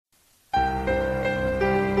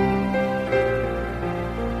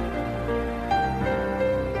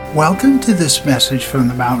Welcome to this message from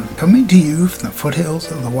the mountain, coming to you from the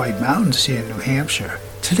foothills of the White Mountains here in New Hampshire.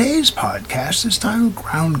 Today's podcast is titled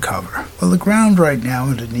Ground Cover. Well, the ground right now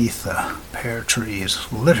underneath the pear tree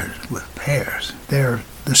is littered with pears. They're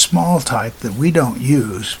the small type that we don't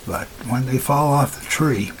use, but when they fall off the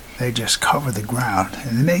tree, they just cover the ground,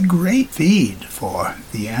 and they make great feed for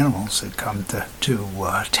the animals that come to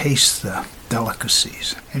taste the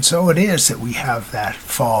delicacies. And so it is that we have that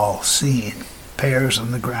fall scene. Pears on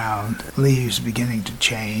the ground, leaves beginning to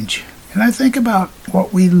change. And I think about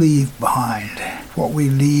what we leave behind, what we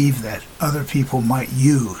leave that other people might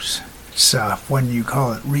use. It's when you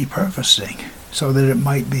call it repurposing, so that it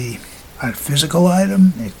might be a physical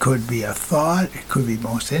item, it could be a thought, it could be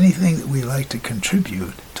most anything that we like to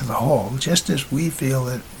contribute to the whole, just as we feel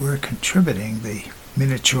that we're contributing the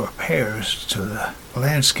miniature pears to the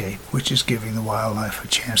landscape, which is giving the wildlife a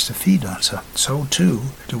chance to feed on some. So too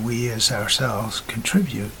do we as ourselves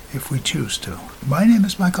contribute if we choose to. My name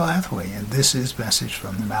is Michael Hathaway, and this is Message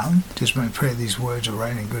from the Mountain. It is my prayer these words are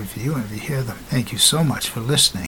right and good for you, and if you hear them, thank you so much for listening.